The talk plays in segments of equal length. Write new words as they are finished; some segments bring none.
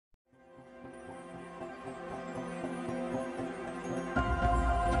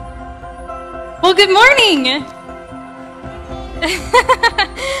Well, good morning.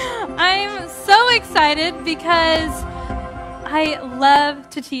 I'm so excited because I love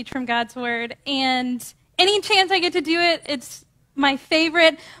to teach from God's Word, and any chance I get to do it, it's my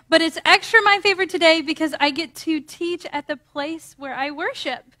favorite, but it's extra my favorite today because I get to teach at the place where I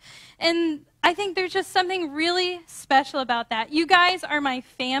worship. And I think there's just something really special about that. You guys are my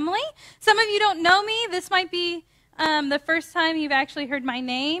family. Some of you don't know me. This might be the first time you've actually heard my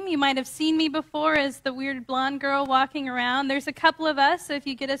name. You might have seen me before as the weird blonde girl walking around. There's a couple of us, so if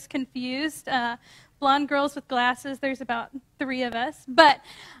you get us confused, blonde girls with glasses, there's about 3 of us. But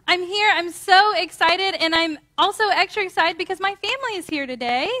I'm here. I'm so excited, and I'm also extra excited because my family is here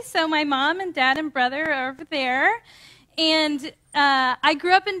today. So my mom and dad and brother are over there. And I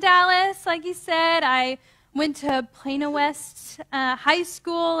grew up in Dallas, like you said. I went to Plano West High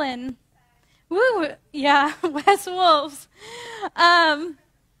School, and woo, yeah, West Wolves. But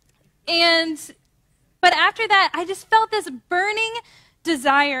after that, I just felt this burning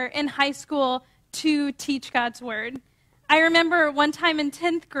desire in high school to teach God's Word. I remember one time in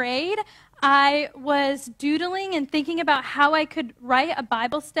 10th grade, I was doodling and thinking about how I could write a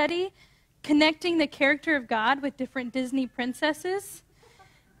Bible study connecting the character of God with different Disney princesses.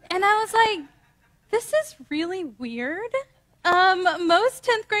 And I was like, this is really weird. Most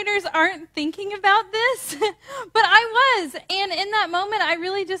 10th graders aren't thinking about this, but I was. And in that moment, I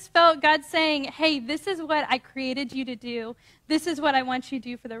really just felt God saying, hey, this is what I created you to do. This is what I want you to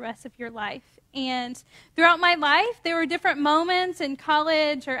do for the rest of your life. And throughout my life, there were different moments in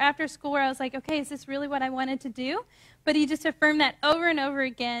college or after school where I was like, okay, is this really what I wanted to do? But he just affirmed that over and over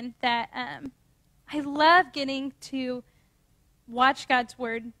again, that I love getting to watch God's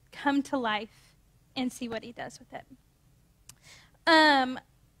Word come to life and see what he does with it.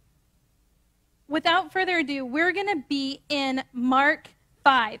 Without further ado, we're going to be in Mark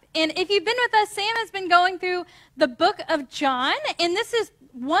 5. And if you've been with us, Sam has been going through the book of John. And this is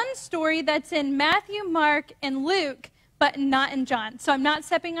one story that's in Matthew, Mark, and Luke, but not in John. So I'm not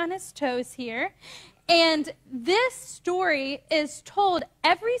stepping on his toes here. And this story is told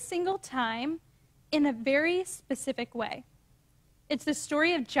every single time in a very specific way. It's the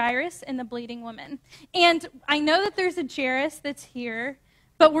story of Jairus and the bleeding woman. And I know that there's a Jairus that's here,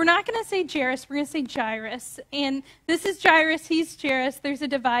 but we're not going to say Jairus, we're going to say Jairus. And this is Jairus, he's Jairus, there's a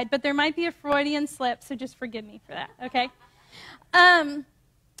divide, but there might be a Freudian slip, so just forgive me for that, okay?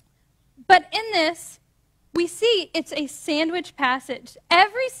 But in this, we see it's a sandwich passage.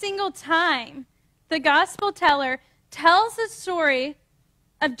 Every single time the gospel teller tells the story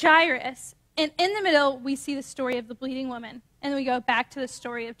of Jairus, and in the middle, we see the story of the bleeding woman. And then we go back to the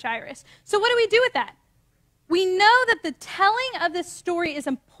story of Jairus. So what do we do with that? We know that the telling of this story is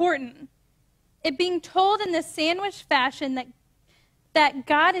important. It being told in this sandwich fashion that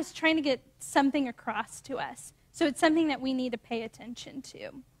God is trying to get something across to us. So it's something that we need to pay attention to.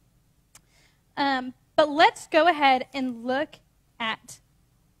 But let's go ahead and look at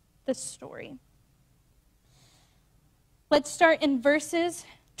the story. Let's start in verses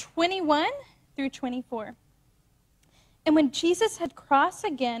 21 through 24. And when Jesus had crossed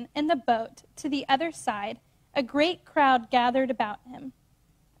again in the boat to the other side, a great crowd gathered about him,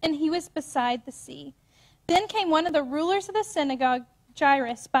 and he was beside the sea. Then came one of the rulers of the synagogue,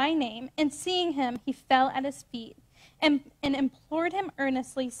 Jairus by name, and seeing him, he fell at his feet and implored him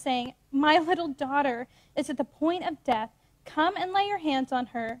earnestly, saying, my little daughter is at the point of death. Come and lay your hands on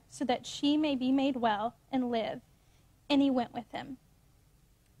her, so that she may be made well and live. And he went with him.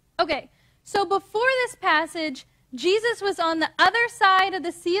 Okay, so before this passage, Jesus was on the other side of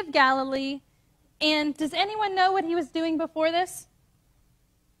the Sea of Galilee, and does anyone know what he was doing before this?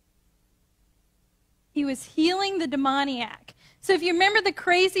 He was healing the demoniac. So if you remember the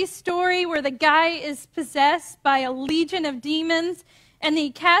crazy story where the guy is possessed by a legion of demons, and he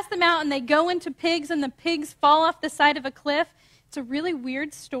casts them out, and they go into pigs, and the pigs fall off the side of a cliff. It's a really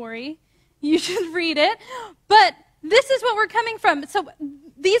weird story. You should read it. But this is what we're coming from. So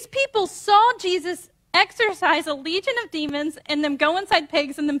these people saw Jesus exorcise a legion of demons and them go inside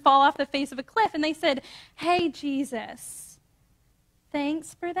pigs and then fall off the face of a cliff. And they said, hey, Jesus,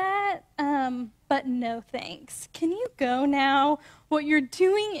 thanks for that, but no thanks. Can you go now? What you're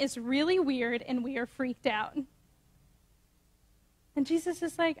doing is really weird and we are freaked out. And Jesus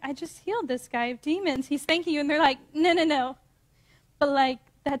is like, I just healed this guy of demons. He's thanking you. And they're like, no. But like,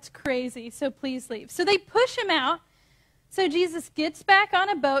 that's crazy, so please leave. So they push him out. So Jesus gets back on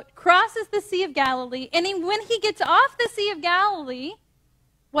a boat, crosses the Sea of Galilee, and when he gets off the Sea of Galilee,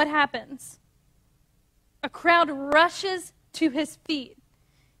 what happens? A crowd rushes to his feet.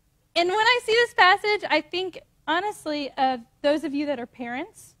 And when I see this passage, I think, honestly, of those of you that are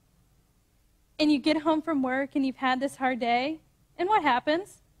parents and you get home from work and you've had this hard day, and what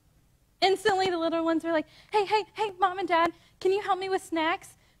happens? Instantly the little ones are like, hey, Mom and Dad, can you help me with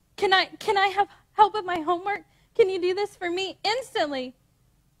snacks? Can I have help with my homework? Can you do this for me? Instantly,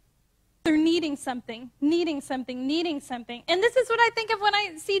 they're needing something. And this is what I think of when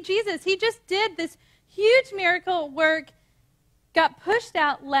I see Jesus. He just did this huge miracle work, got pushed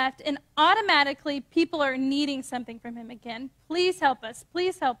out, left, and automatically people are needing something from him again. Please help us.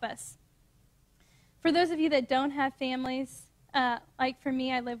 Please help us. For those of you that don't have families, like for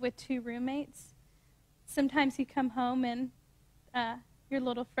me, I live with 2 roommates. Sometimes you come home and you're a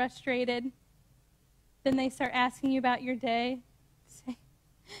little frustrated. Then they start asking you about your day. Say,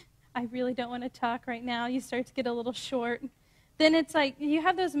 I really don't want to talk right now. You start to get a little short. Then it's like you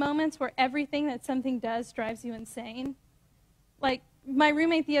have those moments where everything that something does drives you insane. Like my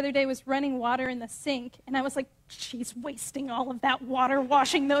roommate the other day was running water in the sink, and I was like, she's wasting all of that water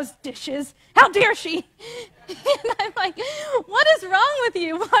washing those dishes. How dare she? And I'm like, what is wrong with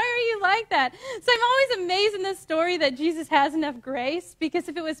you? Why are you like that? So I'm always amazed in this story that Jesus has enough grace, because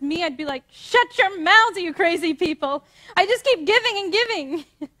if it was me, I'd be like, shut your mouths, you crazy people. I just keep giving and giving.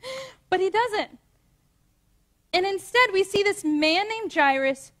 But he doesn't. And instead, we see this man named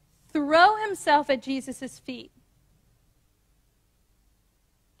Jairus throw himself at Jesus' feet.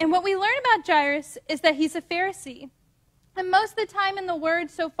 And what we learn about Jairus is that he's a Pharisee. And most of the time in the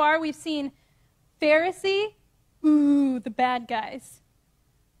Word so far, we've seen Pharisee, ooh, the bad guys.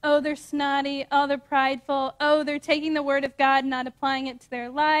 Oh, they're snotty. Oh, they're prideful. Oh, they're taking the Word of God and not applying it to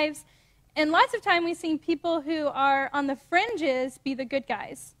their lives. And lots of time we've seen people who are on the fringes be the good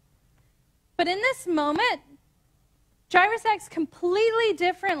guys. But in this moment, Jairus acts completely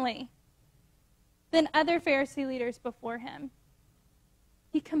differently than other Pharisee leaders before him.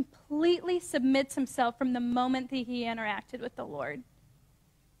 He completely submits himself from the moment that he interacted with the Lord.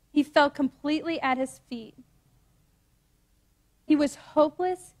 He fell completely at his feet. He was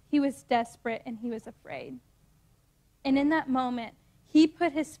hopeless, he was desperate, and he was afraid. And in that moment, he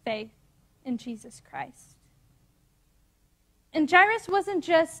put his faith in Jesus Christ. And Jairus wasn't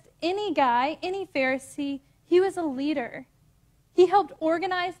just any guy, any Pharisee. He was a leader. He helped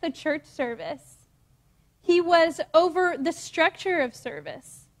organize the church service. He was over the structure of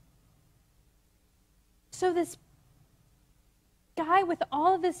service. So this guy with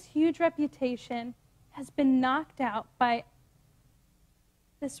all of this huge reputation has been knocked out by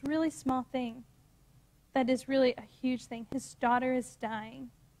this really small thing that is really a huge thing. His daughter is dying.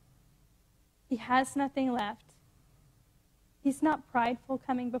 He has nothing left. He's not prideful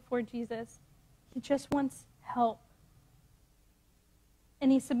coming before Jesus. He just wants help.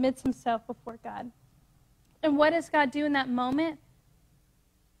 And he submits himself before God. And what does God do in that moment?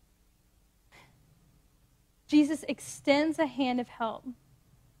 Jesus extends a hand of help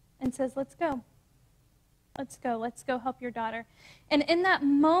and says, let's go. Let's go. Let's go help your daughter. And in that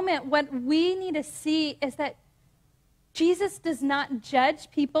moment, what we need to see is that Jesus does not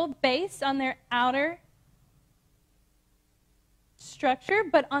judge people based on their outer structure,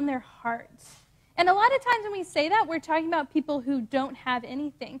 but on their hearts. And a lot of times when we say that, we're talking about people who don't have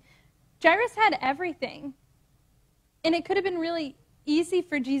anything. Jairus had everything. And it could have been really easy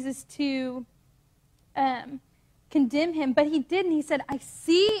for Jesus to condemn him, but he didn't. He said, I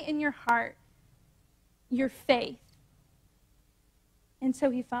see in your heart your faith. And so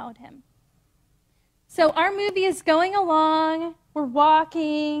he followed him. So our movie is going along. We're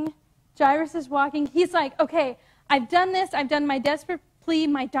walking. Jairus is walking. He's like, okay, I've done this. I've done my desperate plea.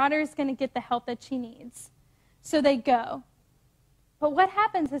 My daughter is going to get the help that she needs. So they go. But what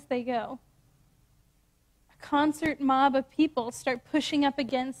happens as they go? Concert mob of people start pushing up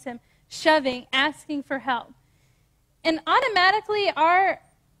against him, shoving, asking for help. And automatically,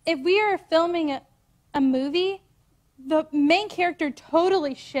 if we are filming a movie, the main character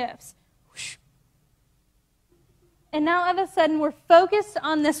totally shifts. And now all of a sudden, we're focused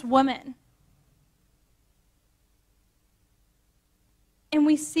on this woman. And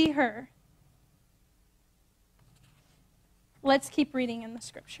we see her. Let's keep reading in the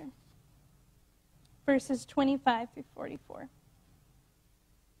scripture. Verses 25 through 44.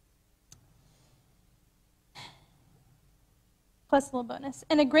 Plus a little bonus.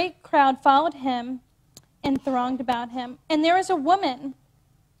 And a great crowd followed him and thronged about him. And there was a woman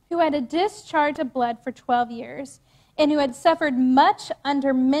who had a discharge of blood for 12 years, and who had suffered much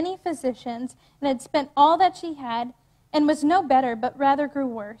under many physicians, and had spent all that she had, and was no better, but rather grew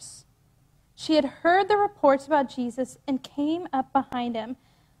worse. She had heard the reports about Jesus, and came up behind him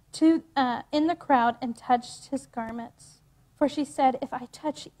in the crowd and touched his garments. For she said, if I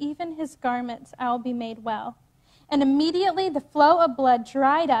touch even his garments, I will be made well. And immediately the flow of blood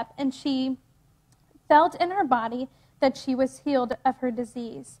dried up, and she felt in her body that she was healed of her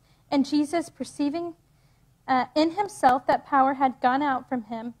disease. And Jesus, perceiving in himself that power had gone out from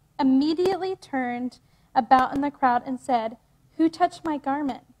him, immediately turned about in the crowd and said, "Who touched my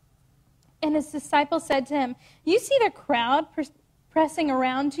garment?" And his disciples said to him, "You see the crowd pressing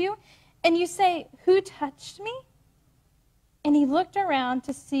around you, and you say, 'Who touched me?'" And he looked around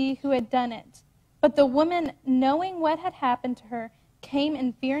to see who had done it. But the woman, knowing what had happened to her, came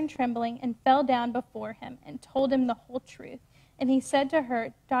in fear and trembling and fell down before him and told him the whole truth. And he said to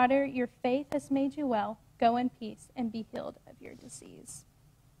her, "Daughter, your faith has made you well. Go in peace and be healed of your disease."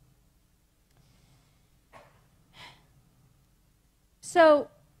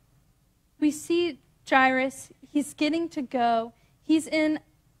 So we see Jairus, he's getting to go. He's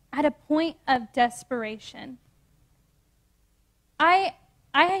at a point of desperation. I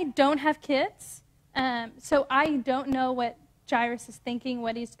don't have kids, so I don't know what Jairus is thinking,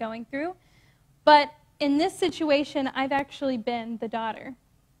 what he's going through. But in this situation, I've actually been the daughter.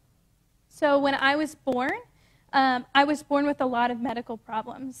 So when I was born with a lot of medical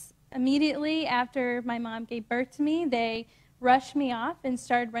problems. Immediately after my mom gave birth to me, they rushed me off and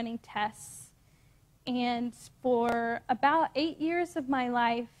started running tests. And for about 8 years of my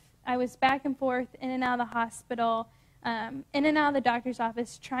life, I was back and forth, in and out of the hospital, in and out of the doctor's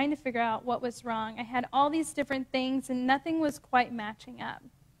office, trying to figure out what was wrong. I had all these different things, and nothing was quite matching up.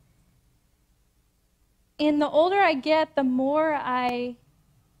 And the older I get, the more I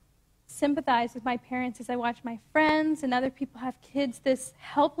sympathize with my parents as I watch my friends and other people have kids, this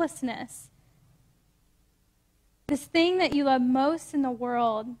helplessness. This thing that you love most in the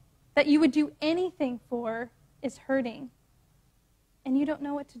world, that you would do anything for, is hurting. And you don't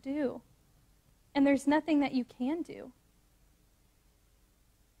know what to do. And there's nothing that you can do.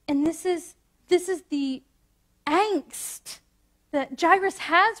 And this is the angst that Jairus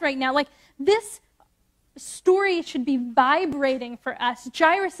has right now. Like, this story should be vibrating for us.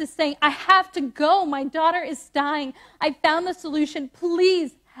 Jairus is saying, "I have to go. My daughter is dying. I found the solution.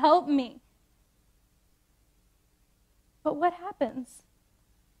 Please help me." But what happens?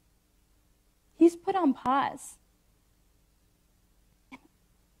 He's put on pause.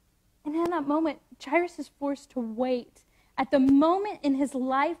 And in that moment, Jairus is forced to wait. At the moment in his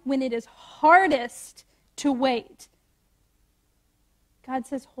life when it is hardest to wait, God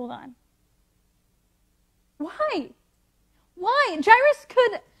says, "Hold on." Why? Why? Jairus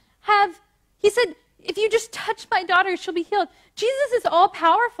could have, he said, "If you just touch my daughter, she'll be healed." Jesus is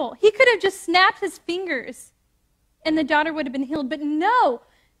all-powerful. He could have just snapped his fingers and the daughter would have been healed. But no,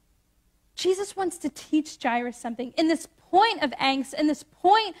 Jesus wants to teach Jairus something. In this point of angst, in this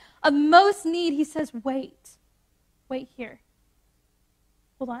point of most need, he says, wait here.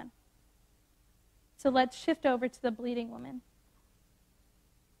 Hold on. So let's shift over to the bleeding woman.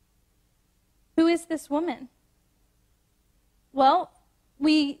 Who is this woman? Well,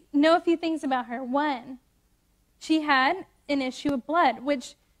 we know a few things about her. One, she had an issue of blood,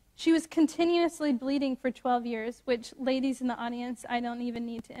 which she was continuously bleeding for 12 years, which, ladies in the audience, I don't even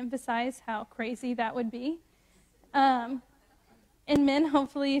need to emphasize how crazy that would be. And men,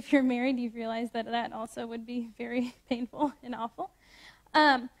 hopefully, if you're married, you realize that that also would be very painful and awful.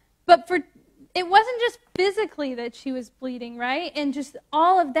 But it wasn't just physically that she was bleeding, right? And just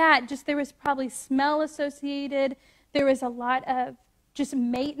all of that, just there was probably smell associated. There was a lot of just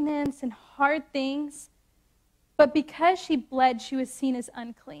maintenance and hard things. But because she bled, she was seen as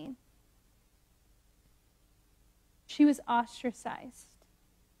unclean. She was ostracized.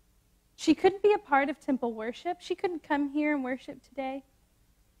 She couldn't be a part of temple worship. She couldn't come here and worship today.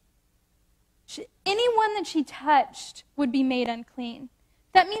 Anyone that she touched would be made unclean.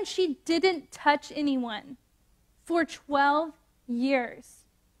 That means she didn't touch anyone for 12 years.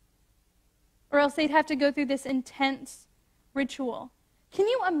 Or else they'd have to go through this intense ritual. Can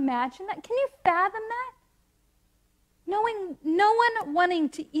you imagine that? Can you fathom that? Knowing no one wanting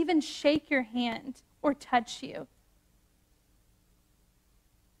to even shake your hand or touch you.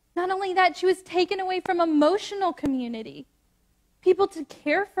 Not only that, she was taken away from emotional community, people to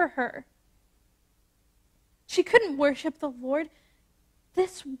care for her. She couldn't worship the Lord.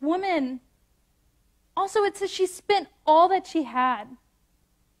 This woman, also it says she spent all that she had.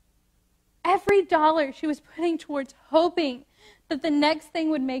 Every dollar she was putting towards hoping that the next thing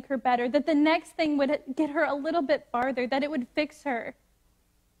would make her better, that the next thing would get her a little bit farther, that it would fix her.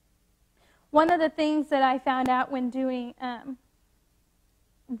 One of the things that I found out when doing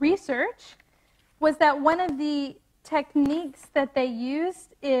research was that one of the techniques that they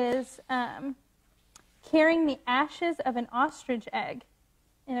used is carrying the ashes of an ostrich egg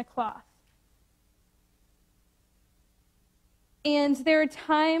in a cloth. And there are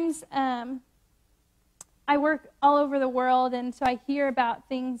times I work all over the world, and so I hear about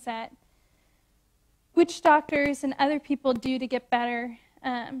things that witch doctors and other people do to get better.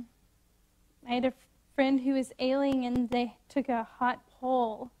 I had a friend who was ailing, and they took a hot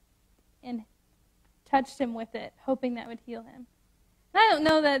pole and touched him with it, hoping that would heal him. And I don't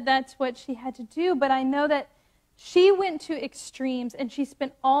know that that's what she had to do, but I know that she went to extremes, and she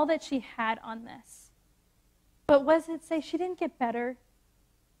spent all that she had on this. But what does it say? She didn't get better.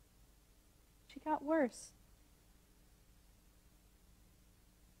 She got worse.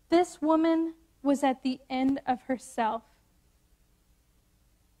 This woman was at the end of herself.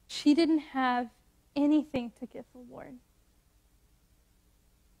 She didn't have anything to give the Lord.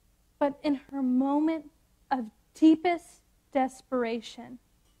 But in her moment of deepest desperation,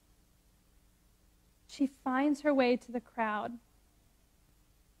 she finds her way to the crowd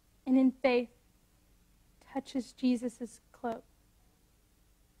and in faith touches Jesus' cloak.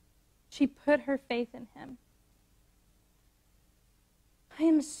 She put her faith in him. I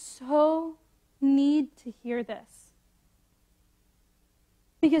am so need to hear this.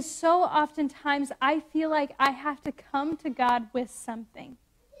 Because so oftentimes I feel like I have to come to God with something.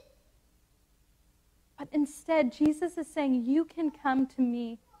 But instead, Jesus is saying, you can come to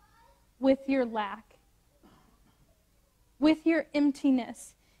me with your lack, with your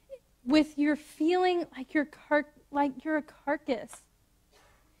emptiness, with your feeling like you're a carcass.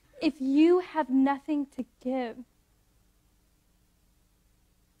 If you have nothing to give,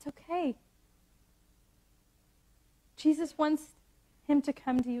 it's okay. Jesus wants him to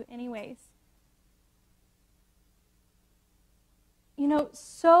come to you anyways. You know,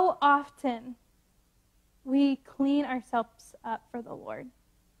 so often we clean ourselves up for the Lord,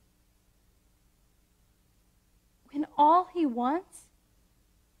 when all he wants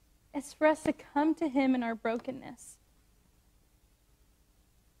is for us to come to him in our brokenness.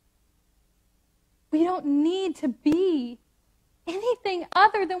 We don't need to be anything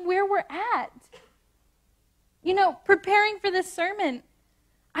other than where we're at. You know, preparing for this sermon,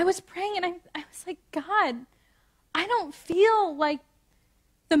 I was praying and I was like, God, I don't feel like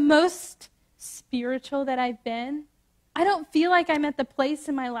the most spiritual that I've been. I don't feel like I'm at the place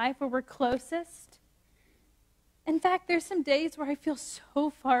in my life where we're closest. In fact, there's some days where I feel so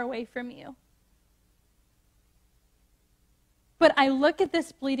far away from you. But I look at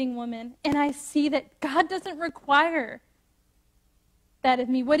this bleeding woman and I see that God doesn't require that of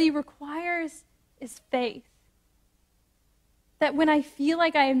me. What he requires is faith. That when I feel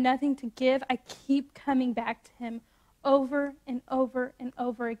like I have nothing to give, I keep coming back to him over and over and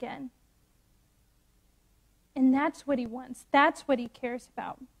over again. And that's what he wants. That's what he cares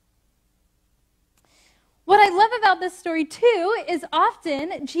about. What I love about this story, too, is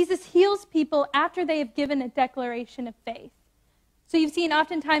often Jesus heals people after they have given a declaration of faith. So you've seen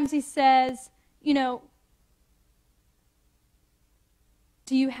oftentimes he says, you know,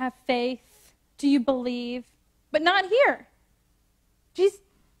 do you have faith? Do you believe? But not here.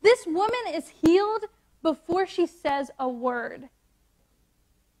 This woman is healed before she says a word.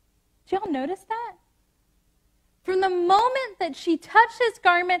 Did y'all notice that? From the moment that she touched his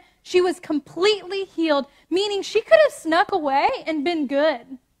garment, she was completely healed, meaning she could have snuck away and been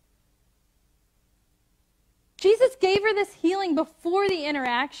good. Jesus gave her this healing before the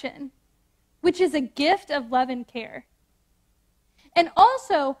interaction, which is a gift of love and care. And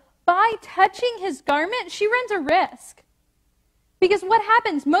also, by touching his garment, she runs a risk. Because what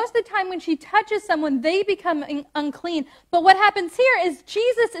happens, most of the time when she touches someone, they become unclean. But what happens here is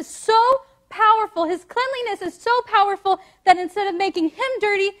Jesus is so powerful, his cleanliness is so powerful that instead of making him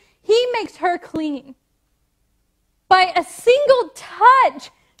dirty, he makes her clean. By a single touch,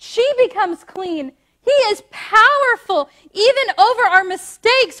 she becomes clean. He is powerful even over our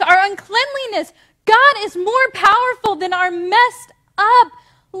mistakes, our uncleanliness. God is more powerful than our messed up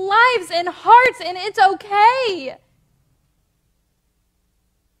lives and hearts, and it's okay.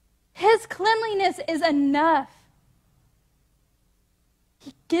 His cleanliness is enough.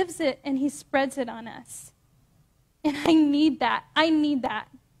 He gives it and he spreads it on us. And I need that. I need that.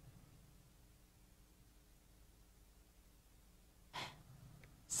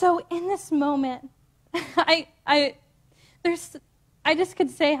 So in this moment, I just could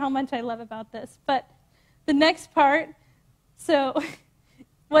say how much I love about this. But the next part, so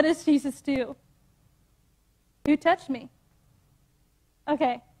what does Jesus do? Who touched me?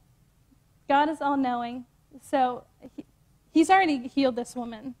 Okay. God is all-knowing. So he's already healed this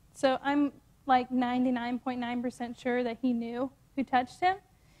woman. So I'm like 99.9% sure that he knew who touched him.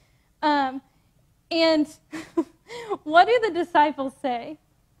 And what do the disciples say?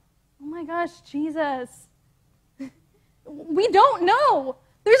 Oh my gosh, Jesus. We don't know.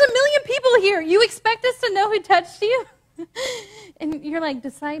 There's a million people here. You expect us to know who touched you? And you're like,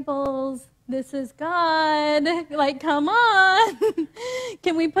 disciples, this is God. Like, come on.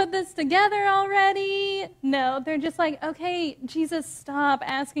 Can we put this together already? No, they're just like, okay, Jesus, stop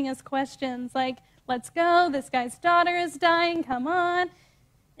asking us questions. Like, let's go. This guy's daughter is dying. Come on.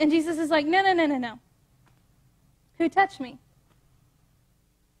 And Jesus is like, no. Who touched me?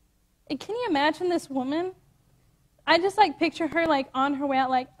 And can you imagine this woman? I just like picture her like on her way out,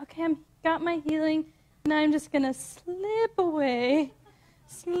 like, okay, I got my healing. Now I'm just going to slip away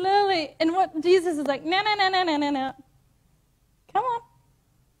slowly. And what Jesus is like, no. Come on.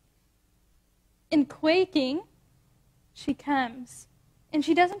 And quaking, she comes. And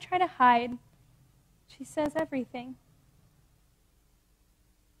she doesn't try to hide. She says everything.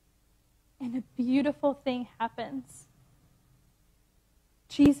 And a beautiful thing happens.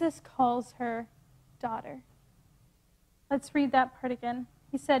 Jesus calls her daughter. Let's read that part again.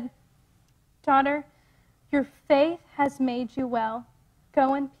 He said, daughter, your faith has made you well.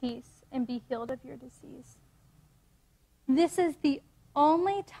 Go in peace and be healed of your disease. This is the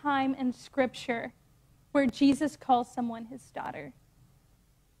only time in Scripture where Jesus calls someone his daughter.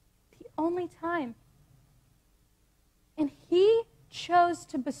 The only time. And he chose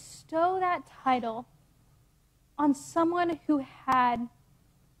to bestow that title on someone who had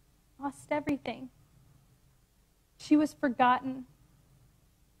lost everything. She was forgotten.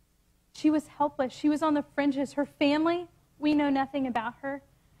 She was helpless. She was on the fringes. Her family, we know nothing about her.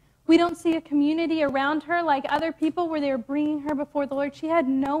 We don't see a community around her like other people where they were bringing her before the Lord. She had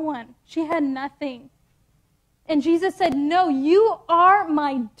no one. She had nothing. And Jesus said, no, you are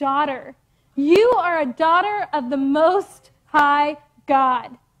my daughter. You are a daughter of the Most High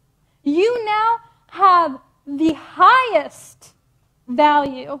God. You now have the highest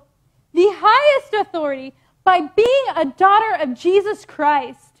value, the highest authority by being a daughter of Jesus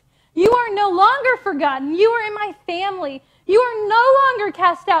Christ. You are no longer forgotten. You are in my family. You are no longer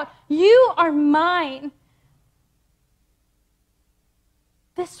cast out. You are mine.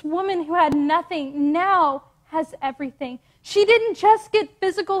 This woman who had nothing now has everything. She didn't just get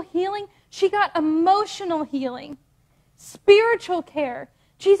physical healing. She got emotional healing, spiritual care.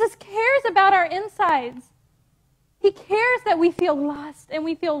 Jesus cares about our insides. He cares that we feel lost and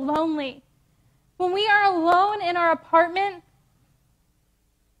we feel lonely. When we are alone in our apartment,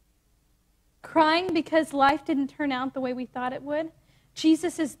 crying because life didn't turn out the way we thought it would,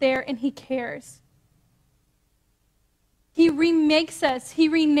 Jesus is there and he cares. He remakes us. He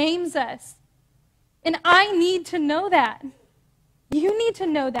renames us. And I need to know that. You need to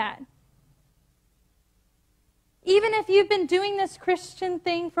know that. Even if you've been doing this Christian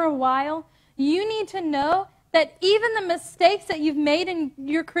thing for a while, you need to know that even the mistakes that you've made in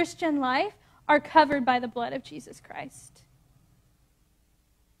your Christian life are covered by the blood of Jesus Christ.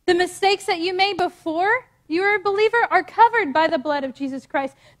 The mistakes that you made before you were a believer are covered by the blood of Jesus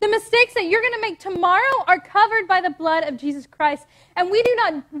Christ. The mistakes that you're going to make tomorrow are covered by the blood of Jesus Christ. And we do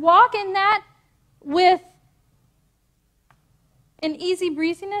not walk in that with an easy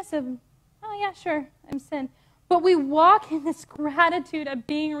breeziness of, oh yeah, sure, I'm sin. But we walk in this gratitude of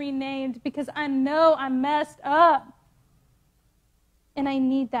being renamed because I know I'm messed up. And I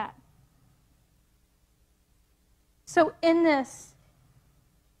need that. So in this,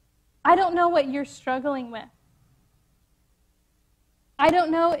 I don't know what you're struggling with. I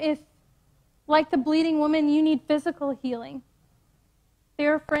don't know if, like the bleeding woman, you need physical healing.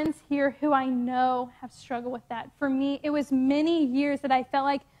 There are friends here who I know have struggled with that. For me, it was many years that I felt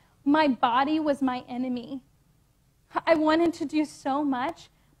like my body was my enemy. I wanted to do so much,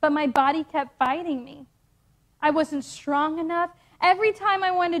 but my body kept fighting me. I wasn't strong enough. Every time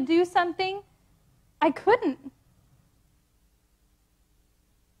I wanted to do something, I couldn't.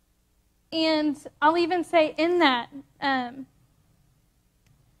 And I'll even say in that, I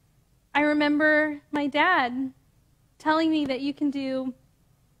remember my dad telling me that you can do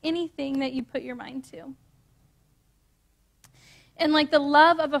anything that you put your mind to. And like the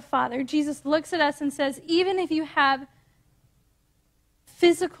love of a father, Jesus looks at us and says, even if you have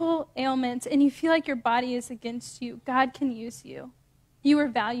physical ailments and you feel like your body is against you, God can use you. You are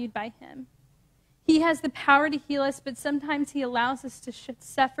valued by him. He has the power to heal us, but sometimes he allows us to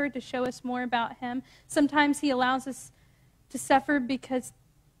suffer to show us more about him. Sometimes he allows us to suffer because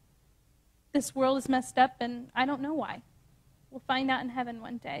this world is messed up and I don't know why. We'll find out in heaven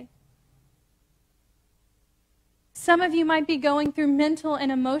one day. Some of you might be going through mental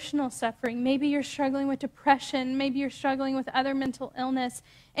and emotional suffering. Maybe you're struggling with depression. Maybe you're struggling with other mental illness.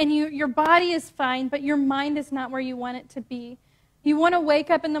 And your body is fine, but your mind is not where you want it to be. You want to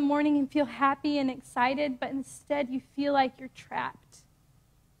wake up in the morning and feel happy and excited, but instead you feel like you're trapped.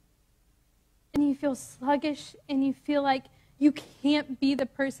 and you feel sluggish and you feel like you can't be the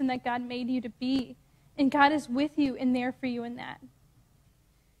person that God made you to be. And God is with you and there for you in that.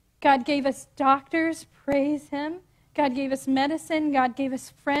 God gave us doctors, praise him. God gave us medicine. God gave us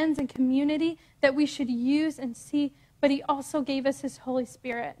friends and community that we should use and see. But he also gave us his Holy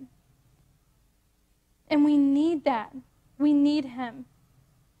Spirit. And we need that. We need him.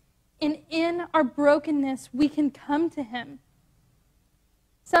 And in our brokenness, we can come to him.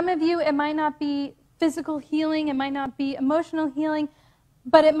 Some of you, it might not be physical healing, it might not be emotional healing,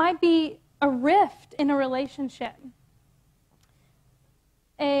 but it might be a rift in a relationship.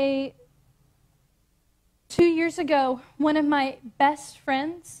 2 years ago, one of my best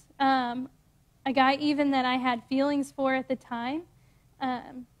friends, a guy even that I had feelings for at the time,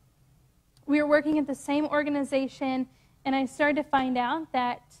 we were working at the same organization, and I started to find out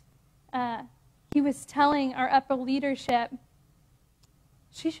that he was telling our upper leadership,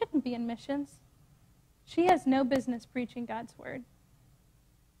 she shouldn't be in missions. She has no business preaching God's word.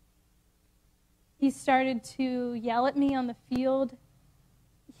 He started to yell at me on the field.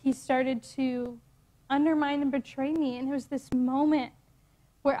 He started to undermine and betray me. And it was this moment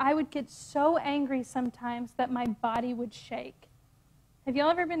where I would get so angry sometimes that my body would shake. Have y'all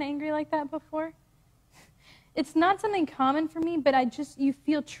ever been angry like that before? It's not something common for me, but you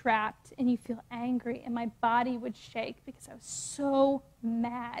feel trapped and you feel angry, and my body would shake because I was so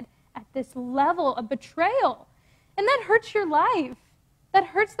mad at this level of betrayal. And that hurts your life. That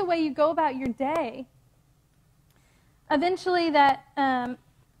hurts the way you go about your day. Eventually, that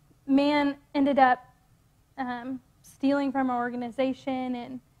man ended up stealing from our organization,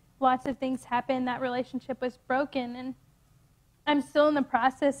 and lots of things happened. That relationship was broken, and I'm still in the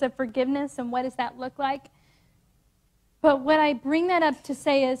process of forgiveness, and what does that look like? But what I bring that up to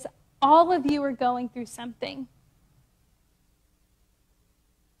say is all of you are going through something.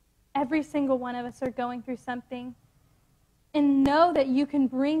 Every single one of us are going through something. And know that you can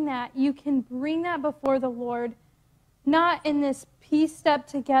bring that. You can bring that before the Lord, not in this pieced up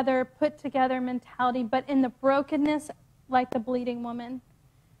together, put together mentality, but in the brokenness like the bleeding woman.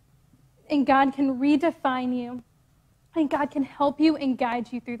 And God can redefine you. And God can help you and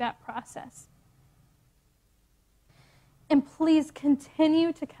guide you through that process. And please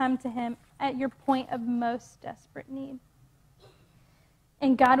continue to come to him at your point of most desperate need.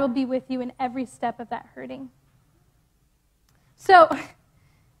 And God will be with you in every step of that hurting. So,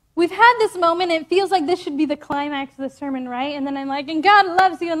 we've had this moment, and it feels like this should be the climax of the sermon, right? And then I'm like, and God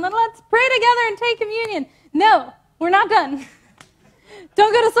loves you, and then let's pray together and take communion. No, we're not done.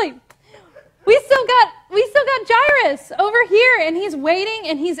 Don't go to sleep. We still got Jairus over here, and he's waiting,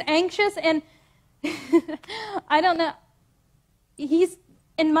 and he's anxious, and I don't know. He's,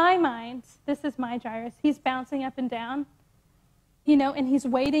 in my mind, this is my Jairus, he's bouncing up and down, and he's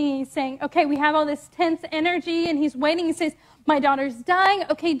waiting, and he's saying, okay, we have all this tense energy, and he's waiting, he says, my daughter's dying.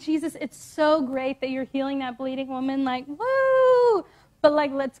 Okay, Jesus, it's so great that you're healing that bleeding woman, woo, but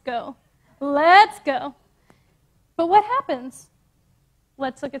let's go. Let's go. But what happens?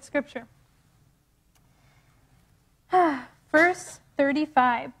 Let's look at Scripture. Verse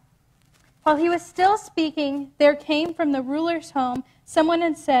 35. While he was still speaking, there came from the ruler's home someone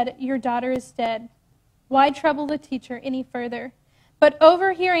and said, your daughter is dead. Why trouble the teacher any further? But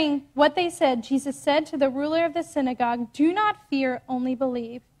overhearing what they said, Jesus said to the ruler of the synagogue, do not fear, only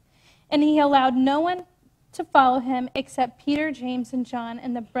believe. And he allowed no one to follow him except Peter, James, and John,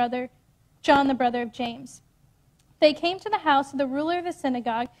 and John, the brother of James. They came to the house of the ruler of the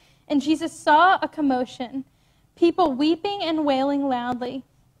synagogue, and Jesus saw a commotion, people weeping and wailing loudly.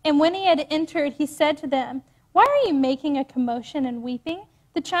 And when he had entered, he said to them, why are you making a commotion and weeping?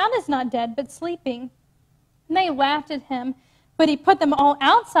 The child is not dead, but sleeping. And they laughed at him, but he put them all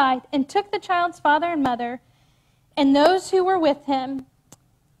outside and took the child's father and mother and those who were with him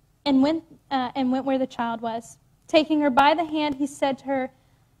and went where the child was. Taking her by the hand, he said to her,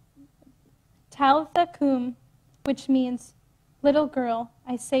 Talitha cum, which means, little girl,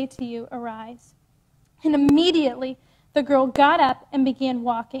 I say to you, arise. And immediately the girl got up and began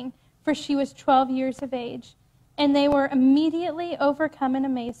walking, for she was 12 years of age. And they were immediately overcome in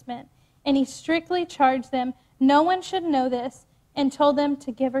amazement. And he strictly charged them no one should know this, and told them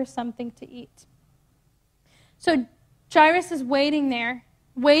to give her something to eat. So Jairus is waiting there,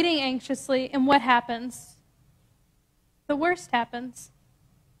 waiting anxiously, and what happens? The worst happens.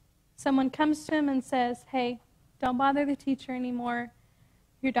 Someone comes to him and says, hey, don't bother the teacher anymore.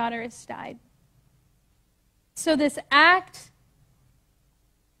 Your daughter has died. So this act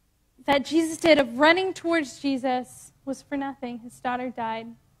that Jesus did of running towards Jesus was for nothing. His daughter died.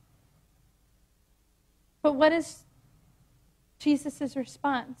 But what is Jesus'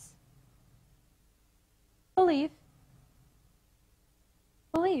 response? Believe.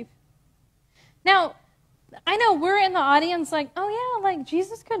 Believe. Now, I know we're in the audience like, oh yeah, like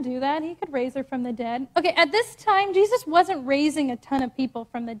Jesus could do that. He could raise her from the dead. Okay, at this time, Jesus wasn't raising a ton of people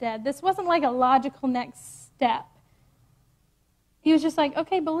from the dead. This wasn't like a logical next step. He was just like,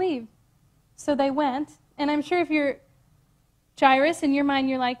 okay, believe. So they went, and I'm sure if you're Jairus, in your mind,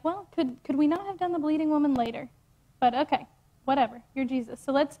 you're like, well, could we not have done the bleeding woman later? But okay, whatever, you're Jesus,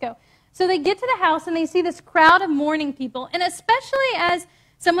 so let's go. So they get to the house, and they see this crowd of mourning people, and especially as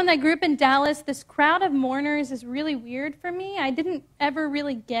someone that grew up in Dallas, this crowd of mourners is really weird for me. I didn't ever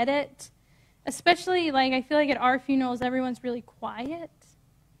really get it. Especially, like, I feel like at our funerals, everyone's really quiet.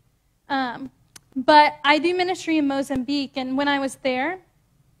 But I do ministry in Mozambique, and when I was there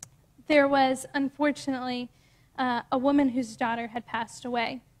was, unfortunately, a woman whose daughter had passed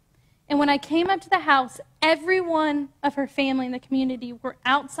away. And when I came up to the house, everyone of her family in the community were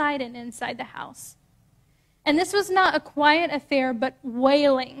outside and inside the house. And this was not a quiet affair, but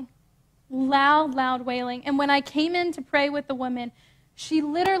wailing, loud, loud wailing. And when I came in to pray with the woman, she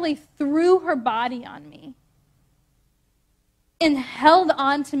literally threw her body on me and held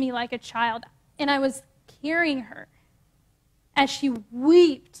on to me like a child. And I was carrying her as she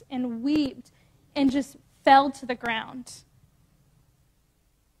wept and just fell to the ground.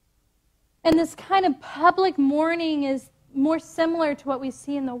 And this kind of public mourning is more similar to what we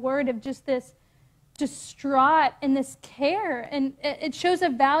see in the Word of just this distraught and this care, and it shows a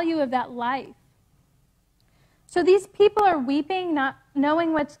value of that life. So these people are weeping, not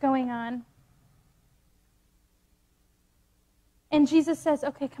knowing what's going on. And Jesus says,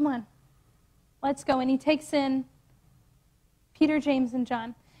 okay, come on, let's go. And he takes in Peter, James, and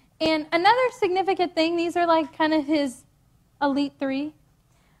John. And another significant thing, these are like kind of his elite three,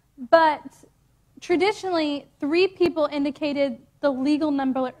 but traditionally, 3 people indicated the legal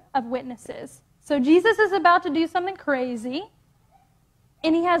number of witnesses. So Jesus is about to do something crazy,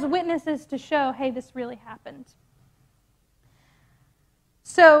 and he has witnesses to show, hey, this really happened.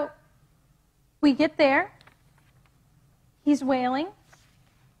 So we get there. He's wailing,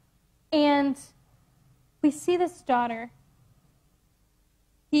 and we see this daughter.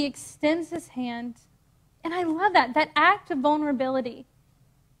 He extends his hand, and I love that act of vulnerability,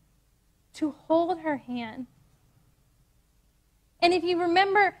 to hold her hand. And if you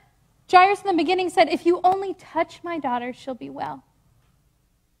remember, Jairus in the beginning said, if you only touch my daughter, she'll be well.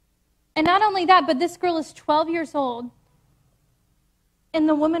 And not only that, but this girl is 12 years old, and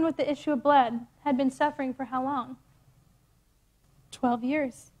the woman with the issue of blood had been suffering for how long? 12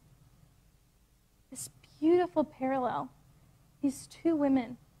 years. This beautiful parallel. These 2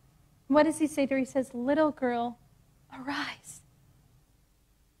 women. What does he say to her? He says, little girl, arise.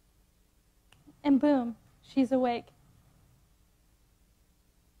 And boom, she's awake.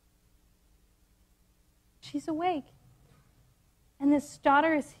 She's awake. And this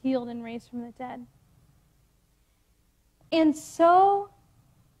daughter is healed and raised from the dead. And so,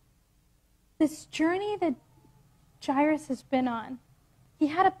 this journey that Jairus has been on, he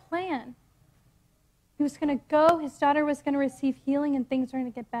had a plan. He was going to go, his daughter was going to receive healing, and things were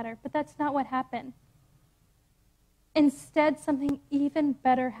going to get better. But that's not what happened. Instead, something even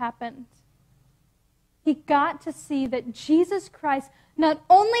better happened. He got to see that Jesus Christ not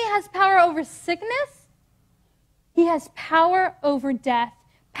only has power over sickness, he has power over death,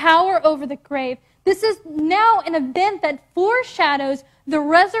 power over the grave. This is now an event that foreshadows the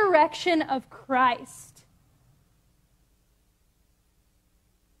resurrection of Christ.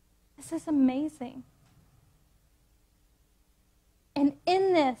 This is amazing. And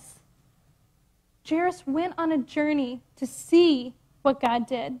in this, Jairus went on a journey to see what God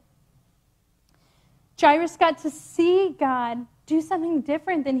did. Jairus got to see God do something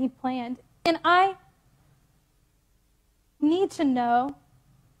different than he planned. And I need to know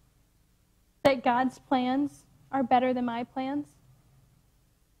that God's plans are better than my plans.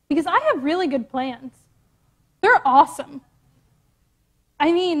 Because I have really good plans. They're awesome.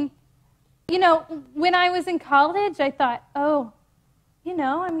 I mean, when I was in college, I thought, I'm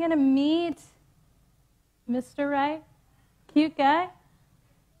going to meet Mr. Right, cute guy,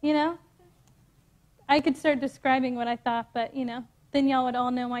 I could start describing what I thought, but, then y'all would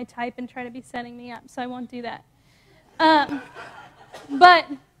all know my type and try to be setting me up, so I won't do that. But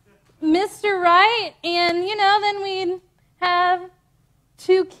Mr. Right, and, then we'd have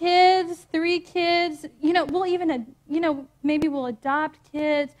 2 kids, 3 kids, we'll even, maybe we'll adopt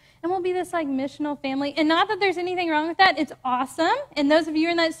kids, and we'll be this, missional family. And not that there's anything wrong with that. It's awesome. And those of you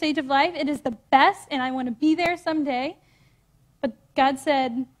in that stage of life, it is the best, and I want to be there someday. But God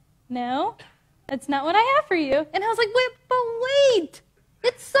said, no, that's not what I have for you. And I was like, wait,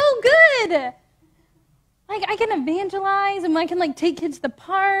 it's so good. Like, I can evangelize, and I can, like, take kids to the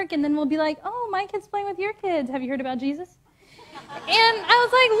park, and then we'll be like, oh, my kid's playing with your kids. Have you heard about Jesus? And I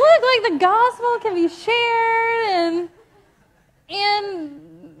was like, look, like, the gospel can be shared,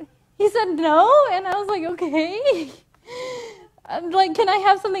 and he said no, and I was like, okay. I'm like, can I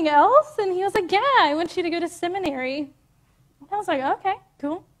have something else? And he was like, yeah, I want you to go to seminary. And I was like, okay,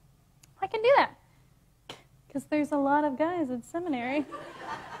 cool. I can do that. Because there's a lot of guys at seminary.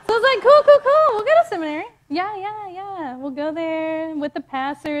 So I was like, cool. We'll go to seminary. Yeah. We'll go there with the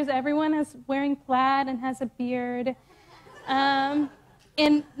pastors. Everyone is wearing plaid and has a beard. And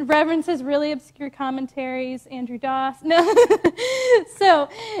references really obscure commentaries, Andrew Doss. No. So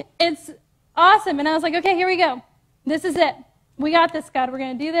it's awesome. And I was like, okay, here we go. This is it. We got this, God. We're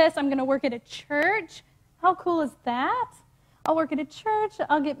going to do this. I'm going to work at a church. How cool is that? I'll work at a church.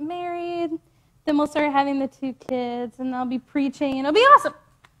 I'll get married. Then we'll start having the 2 kids, and I'll be preaching, and it'll be awesome.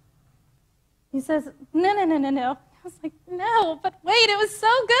 He says, no. I was like, no, but wait, it was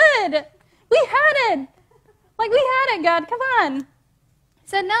so good. We had it. Like, we had it, God. Come on. He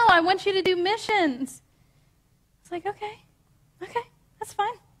said, no, I want you to do missions. It's like, okay, that's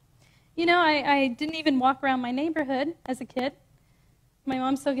fine. You know, I didn't even walk around my neighborhood as a kid. My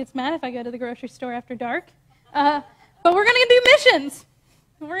mom still gets mad if I go to the grocery store after dark. But we're going to do missions.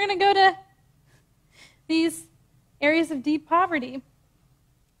 We're going to go to these areas of deep poverty.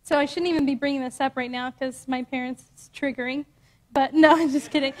 So I shouldn't even be bringing this up right now because my parents, it's triggering. But no, I'm just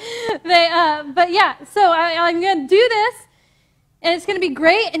kidding. But yeah, so I'm going to do this, and it's going to be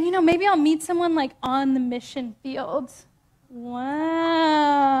great. And, you know, maybe I'll meet someone like on the mission field.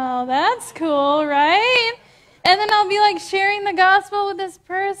 Wow, that's cool, right? And then I'll be like sharing the gospel with this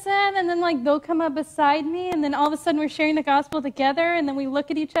person, and then like they'll come up beside me, and then all of a sudden we're sharing the gospel together, and then we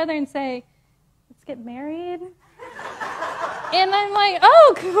look at each other and say, let's get married. And I'm like,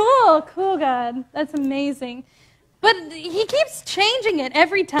 oh, cool, God. That's amazing. But he keeps changing it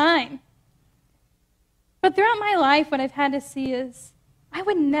every time. But throughout my life, what I've had to see is I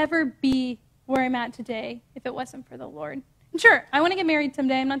would never be where I'm at today if it wasn't for the Lord. And sure, I want to get married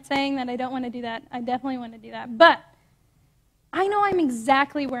someday. I'm not saying that I don't want to do that. I definitely want to do that. But I know I'm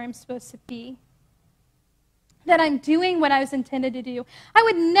exactly where I'm supposed to be. That I'm doing what I was intended to do. I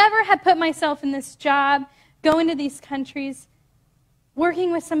would never have put myself in this job, going to these countries,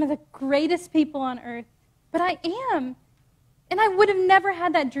 working with some of the greatest people on earth. But I am. And I would have never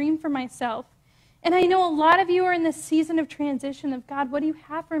had that dream for myself. And I know a lot of you are in this season of transition of, God, what do you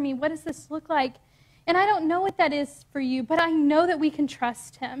have for me? What does this look like? And I don't know what that is for you, but I know that we can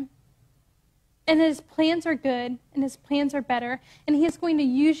trust him. And his plans are good, and his plans are better, and he is going to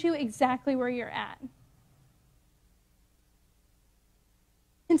use you exactly where you're at.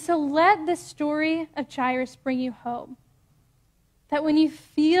 And so let the story of Jairus bring you hope. That when you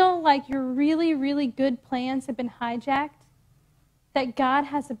feel like your really, really good plans have been hijacked, that God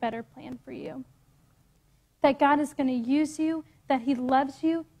has a better plan for you. That God is going to use you, that he loves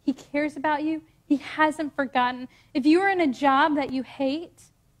you, he cares about you, he hasn't forgotten. If you are in a job that you hate,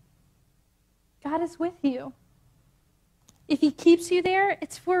 God is with you. If he keeps you there,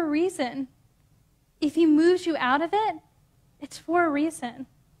 it's for a reason. If he moves you out of it, it's for a reason.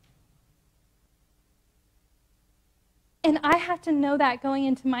 And I have to know that going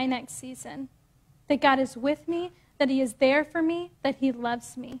into my next season, that God is with me, that he is there for me, that he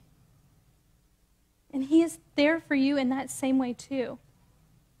loves me. And he is there for you in that same way too.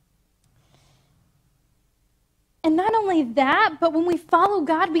 And not only that, but when we follow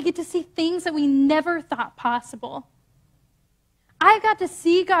God, we get to see things that we never thought possible. I've got to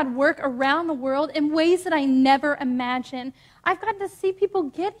see God work around the world in ways that I never imagined. I've got to see people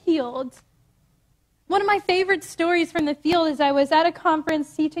get healed. One of my favorite stories from the field is I was at a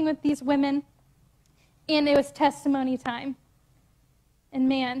conference teaching with these women, and it was testimony time. And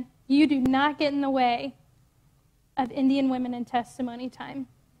man, you do not get in the way of Indian women in testimony time.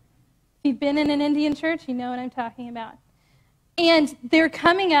 If you've been in an Indian church, you know what I'm talking about. And they're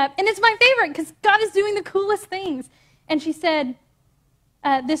coming up, and it's my favorite because God is doing the coolest things. And she said,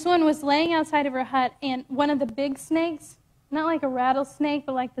 this one was laying outside of her hut, and one of the big snakes, not like a rattlesnake,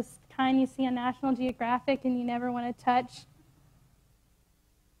 but like this kind you see on National Geographic and you never want to touch.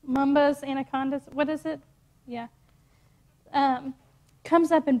 Mambas, anacondas, what is it? Yeah.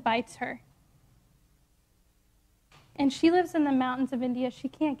 Comes up and bites her. And she lives in the mountains of India. She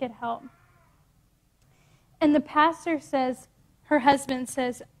can't get help. And the pastor says, her husband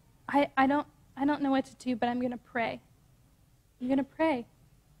says, I don't know what to do, but I'm going to pray. I'm going to pray.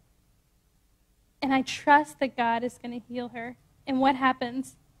 And I trust that God is going to heal her. And what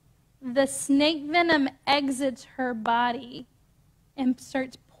happens? The snake venom exits her body and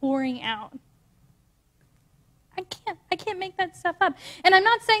starts pouring out. I can't make that stuff up. And I'm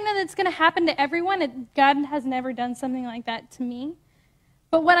not saying that it's going to happen to everyone. God has never done something like that to me.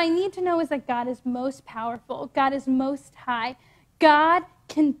 But what I need to know is that God is most powerful. God is most high. God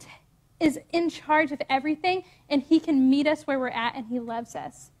is in charge of everything, and he can meet us where we're at, and he loves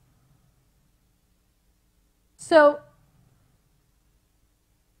us. So,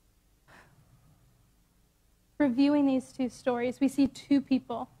 reviewing these two stories, we see two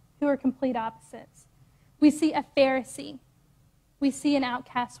people who are complete opposites. We see a Pharisee. We see an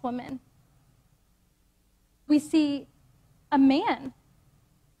outcast woman. We see a man.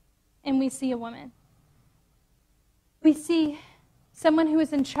 And we see a woman. We see someone who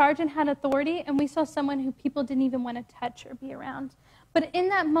was in charge and had authority, and we saw someone who people didn't even want to touch or be around. But in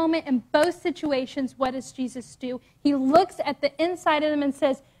that moment, in both situations, what does Jesus do? He looks at the inside of them and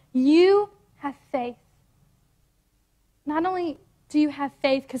says, you have faith. Not only do you have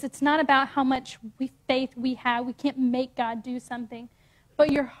faith, because it's not about how much faith we have. We can't make God do something.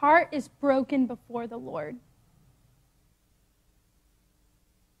 But your heart is broken before the Lord.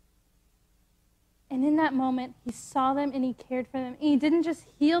 And in that moment, he saw them and he cared for them. And he didn't just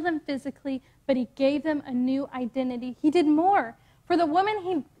heal them physically, but he gave them a new identity. He did more. For the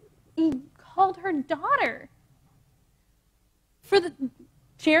woman, he called her daughter. For the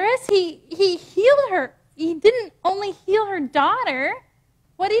Jairus, he healed her. He didn't only heal her daughter.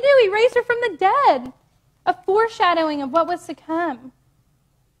 What did he do? He raised her from the dead. A foreshadowing of what was to come.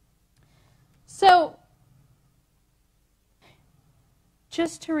 So,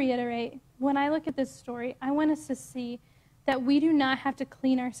 just to reiterate, when I look at this story, I want us to see that we do not have to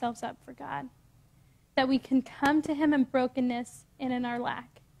clean ourselves up for God. That we can come to him in brokenness and in our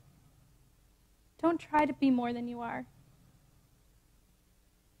lack. Don't try to be more than you are.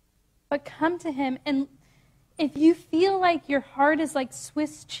 But come to him, and if you feel like your heart is like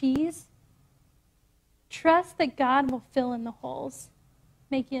Swiss cheese, trust that God will fill in the holes,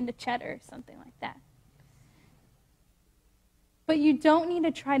 make you into cheddar or something like that. But you don't need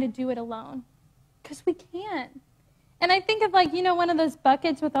to try to do it alone, because we can't. And I think of one of those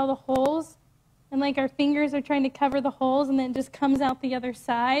buckets with all the holes, and our fingers are trying to cover the holes, and then it just comes out the other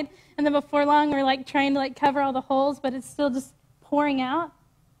side. And then before long, we're trying to cover all the holes, but it's still just pouring out.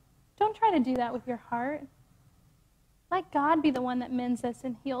 Don't try to do that with your heart. Let God be the one that mends us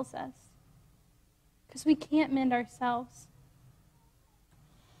and heals us, because we can't mend ourselves.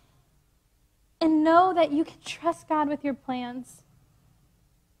 And know that you can trust God with your plans.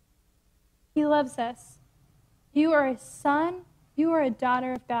 He loves us. You are a son. You are a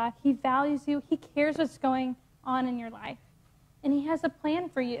daughter of God. He values you. He cares what's going on in your life. And he has a plan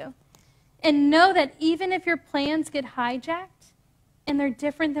for you. And know that even if your plans get hijacked and they're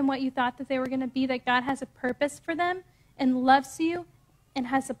different than what you thought that they were going to be, that God has a purpose for them and loves you and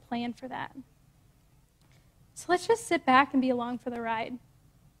has a plan for that. So let's just sit back and be along for the ride.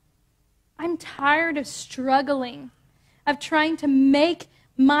 I'm tired of struggling, of trying to make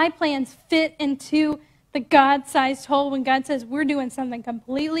my plans fit into the God-sized hole when God says, we're doing something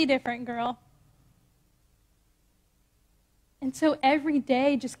completely different, girl. And so every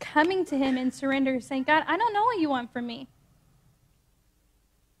day, just coming to him in surrender, saying, God, I don't know what you want from me,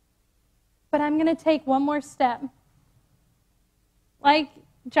 but I'm going to take one more step. Like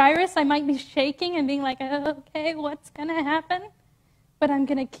Jairus, I might be shaking and being like, okay, what's going to happen? But I'm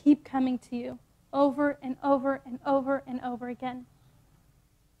going to keep coming to you over and over and over and over again.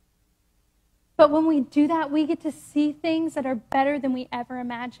 But when we do that, we get to see things that are better than we ever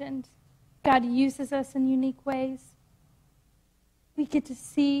imagined. God uses us in unique ways. We get to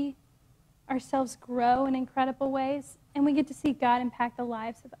see ourselves grow in incredible ways, and we get to see God impact the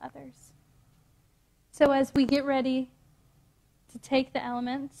lives of others. So as we get ready to take the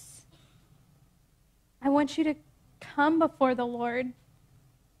elements, I want you to come before the Lord,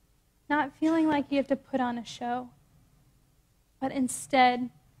 not feeling like you have to put on a show, but instead,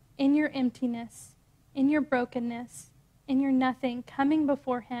 in your emptiness, in your brokenness, in your nothing, coming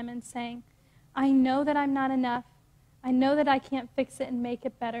before him and saying, I know that I'm not enough. I know that I can't fix it and make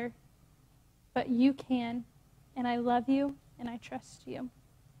it better, but you can, and I love you, and I trust you.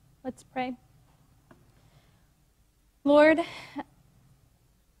 Let's pray. Lord,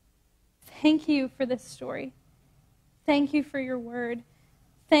 thank you for this story. Thank you for your word.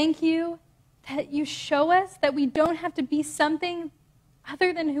 Thank you that you show us that we don't have to be something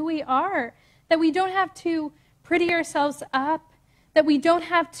other than who we are, that we don't have to pretty ourselves up, that we don't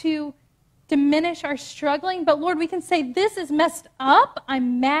have to diminish our struggling, but Lord, we can say, this is messed up,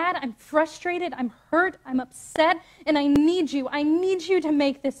 I'm mad, I'm frustrated, I'm hurt, I'm upset, and I need you. I need you to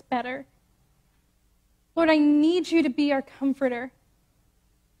make this better. Lord, I need you to be our comforter.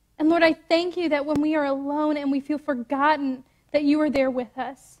 And Lord, I thank you that when we are alone and we feel forgotten, that you are there with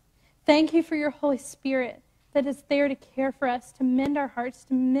us. Thank you for your Holy Spirit that is there to care for us, to mend our hearts,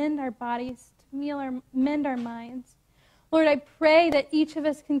 to mend our bodies, to mend our minds. Lord, I pray that each of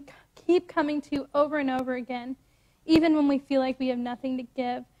us can keep coming to you over and over again, even when we feel like we have nothing to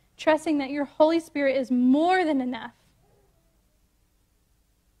give, trusting that your Holy Spirit is more than enough.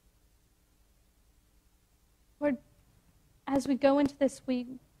 Lord, as we go into this week,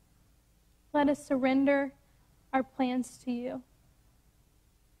 let us surrender our plans to you.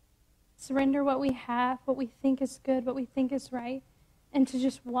 Surrender what we have, what we think is good, what we think is right, and to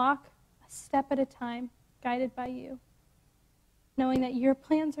just walk a step at a time, guided by you, knowing that your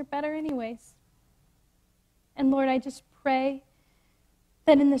plans are better anyways. And Lord, I just pray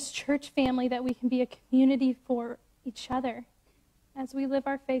that in this church family that we can be a community for each other as we live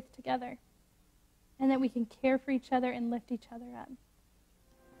our faith together, and that we can care for each other and lift each other up.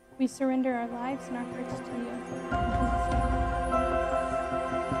 We surrender our lives and our hearts to you.